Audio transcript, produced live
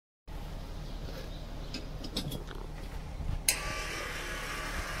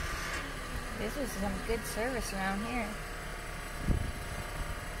This is some good service around here.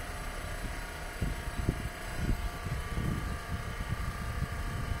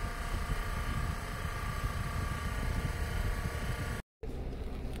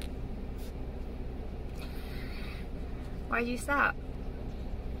 Why'd you stop?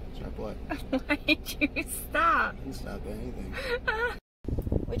 Stop what? Why did you stop? I didn't stop anything.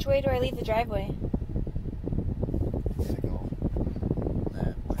 Which way do I leave the driveway? Gotta go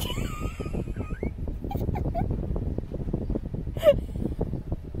that way.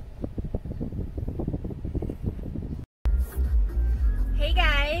 Hey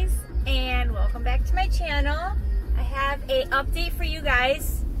guys, and welcome back to my channel. I have an update for you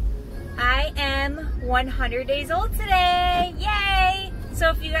guys. I am 100 days old today. Yay! So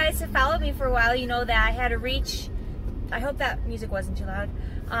if you guys have followed me for a while, you know that I had to reach, I hope that music wasn't too loud.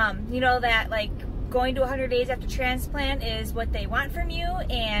 You know that like going to 100 days after transplant is what they want from you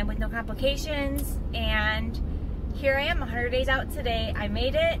and with no complications. And here I am 100 days out today. I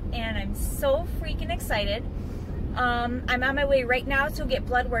made it and I'm so freaking excited. I'm on my way right now to get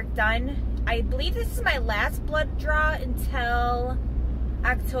blood work done. I believe this is my last blood draw until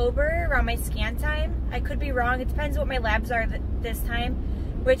October, around my scan time. I could be wrong. It depends what my labs are this time,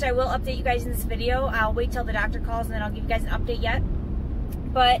 which I will update you guys in this video. I'll wait till the doctor calls and then I'll give you guys an update yet.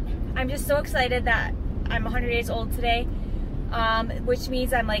 But I'm just so excited that I'm 100 days old today, which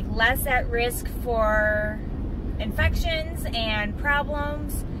means I'm like less at risk for infections and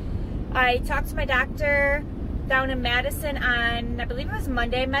problems. I talked to my doctor down in Madison on, I believe it was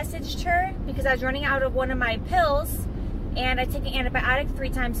Monday. I messaged her because I was running out of one of my pills and I take an antibiotic 3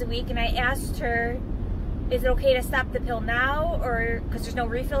 times a week, and I asked her, is it okay to stop the pill now, or because there's no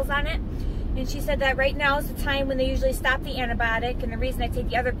refills on it? And she said that right now is the time when they usually stop the antibiotic, and the reason I take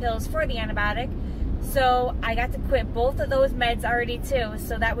the other pills for the antibiotic. So I got to quit both of those meds already too.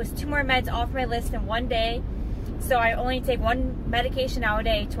 So that was 2 more meds off my list in one day. So I only take 1 medication now a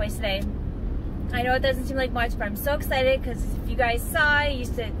day, twice a day. I know it doesn't seem like much, but I'm so excited because if you guys saw, I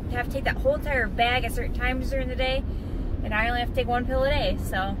used to have to take that whole entire bag at certain times during the day, and I only have to take 1 pill a day.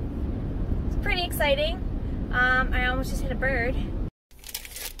 So it's pretty exciting. I almost just hit a bird.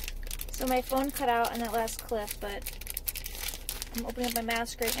 So my phone cut out on that last clip, but I'm opening up my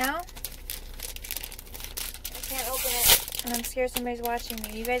mask right now. I can't open it, and I'm scared somebody's watching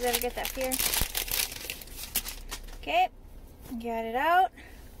me. You guys ever get that fear? Okay, got it out.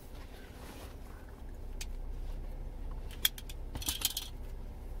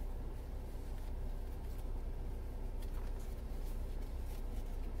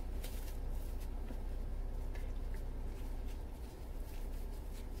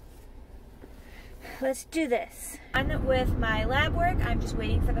 Let's do this. On with my lab work. I'm just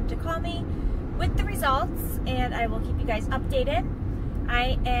waiting for them to call me with the results, and I will keep you guys updated.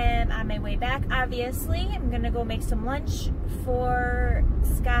 I am on my way back, obviously. I'm gonna go make some lunch for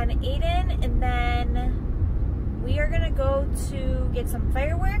Scott and Aiden, and then we are gonna go to get some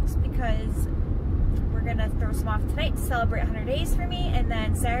fireworks because we're gonna throw some off tonight to celebrate 100 days for me, and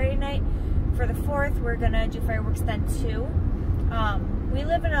then Saturday night for the 4th, we're gonna do fireworks then too. We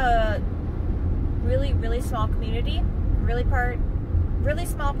live in a really small community, really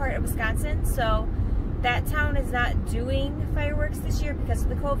small part of Wisconsin, so that town is not doing fireworks this year because of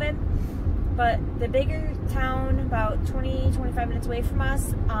the COVID, but the bigger town about 20-25 minutes away from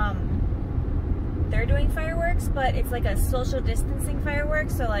us, they're doing fireworks, but it's like a social distancing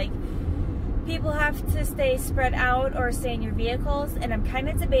fireworks, so like people have to stay spread out or stay in your vehicles, and I'm kind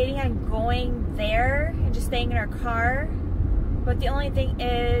of debating on going there and just staying in our car. But the only thing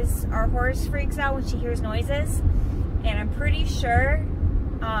is, our horse freaks out when she hears noises, and I'm pretty sure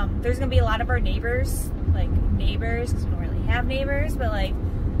there's gonna be a lot of our neighbors, because we don't really have neighbors, but like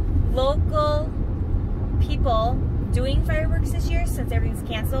local people doing fireworks this year since everything's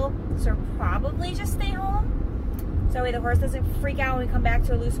canceled. So probably just stay home, so that way the horse doesn't freak out when we come back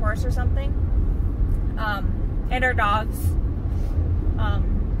to a loose horse or something. And our dogs,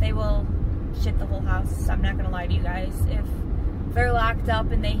 they will shit the whole house. So I'm not gonna lie to you guys. If they're locked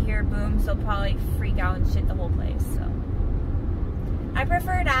up and they hear booms, they'll probably freak out and shit the whole place. So I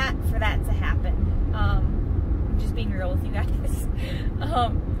prefer not for that to happen. I'm just being real with you guys.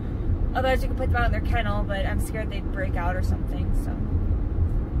 Otherwise you can put them out in their kennel, but I'm scared they'd break out or something. So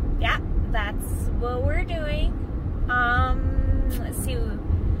yeah, that's what we're doing. Let's see.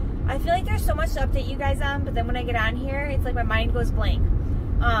 I feel like there's so much to update you guys on, but then when I get on here, it's like my mind goes blank.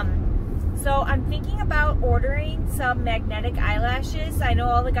 So I'm thinking about ordering some magnetic eyelashes. I know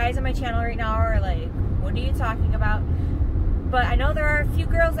all the guys on my channel right now are like, what are you talking about? But I know there are a few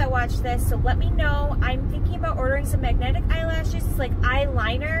girls that watch this, so let me know. I'm thinking about ordering some magnetic eyelashes. It's like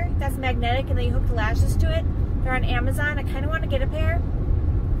eyeliner that's magnetic and then you hook the lashes to it. They're on Amazon. I kind of want to get a pair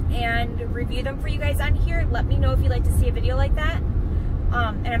and review them for you guys on here. Let me know if you'd like to see a video like that.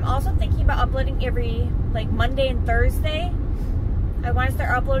 And I'm also thinking about uploading every like Monday and Thursday. I want to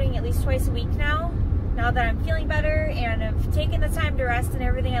start uploading at least twice a week now that I'm feeling better and have taken the time to rest and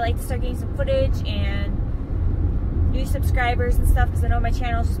everything. I like to start getting some footage and new subscribers and stuff, because I know my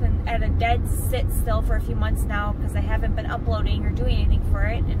channel's just been at a dead sit still for a few months now because I haven't been uploading or doing anything for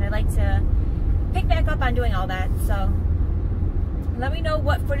it, and I'd like to pick back up on doing all that. So let me know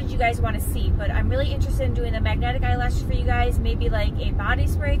what footage you guys want to see. But I'm really interested in doing the magnetic eyelashes for you guys, maybe like a body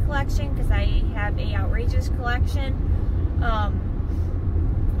spray collection, because I have a outrageous collection.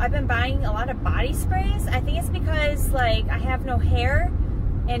 I've been buying a lot of body sprays. I think it's because like I have no hair,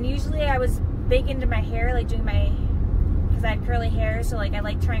 and usually I was big into my hair, like doing my, because I had curly hair, so like I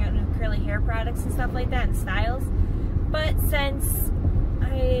like trying out new curly hair products and stuff like that and styles. But since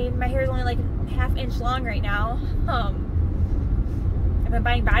my hair is only like a half-inch long right now, I've been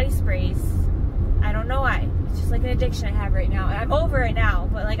buying body sprays. I don't know why. It's just like an addiction I have right now. I'm over it now,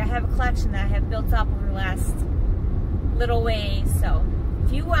 but like I have a collection that I have built up over the last little ways. So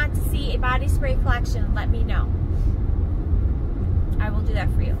if you want to see a body spray collection, let me know. I will do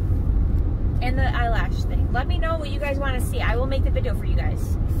that for you. And the eyelash thing. Let me know what you guys want to see. I will make the video for you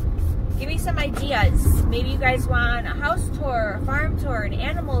guys. Give me some ideas. Maybe you guys want a house tour, a farm tour, an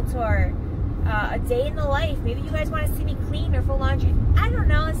animal tour, a day in the life. Maybe you guys want to see me clean or fold laundry. I don't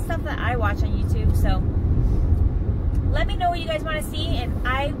know. It's stuff that I watch on YouTube. So let me know what you guys want to see and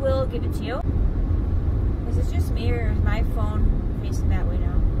I will give it to you. Is this just me or is my phone facing that way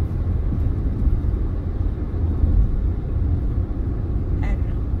now? I don't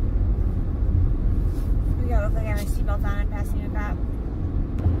know. Yeah, look like I have my seatbelt on and passing a cop.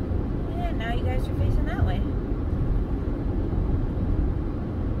 Yeah, now you guys are facing that way.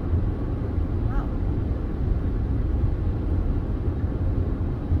 Wow.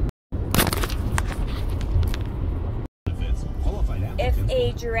 If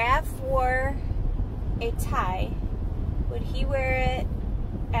a giraffe wore a tie, would he wear it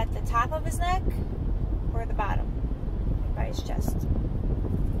at the top of his neck or the bottom by his chest?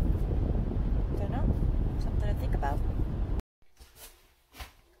 Don't know. Something to think about.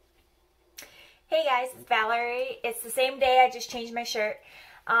 Hey guys, it's Valerie. It's the same day. I just changed my shirt.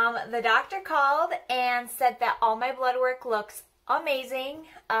 The doctor called and said that all my blood work looks amazing.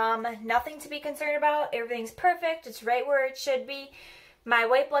 Nothing to be concerned about. Everything's perfect. It's right where it should be. My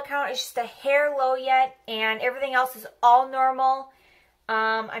white blood count is just a hair low yet, and everything else is all normal.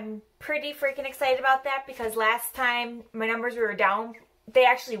 I'm pretty freaking excited about that because last time my numbers were down. They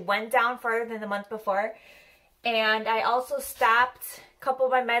actually went down farther than the month before. And I also stopped a couple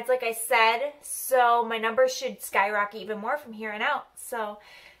of my meds, like I said, so my numbers should skyrocket even more from here on out. So,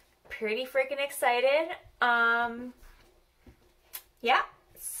 pretty freaking excited. Yeah,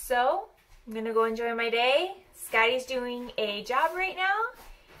 so I'm gonna go enjoy my day. Scotty's doing a job right now,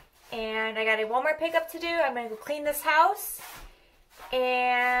 and I got one more pickup to do. I'm gonna go clean this house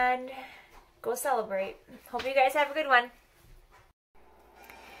and go celebrate. Hope you guys have a good one.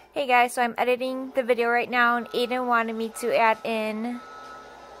 Hey guys, so I'm editing the video right now, and Aiden wanted me to add in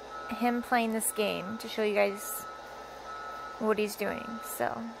him playing this game to show you guys what he's doing.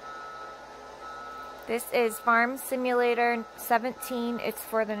 So this is Farm Simulator 17. It's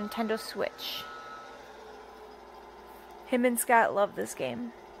for the Nintendo Switch. Him and Scott love this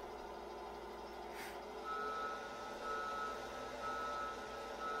game.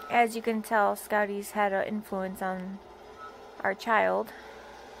 As you can tell, Scotty's had an influence on our child.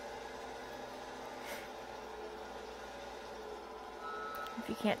 If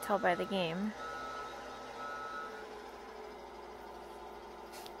you can't tell by the game.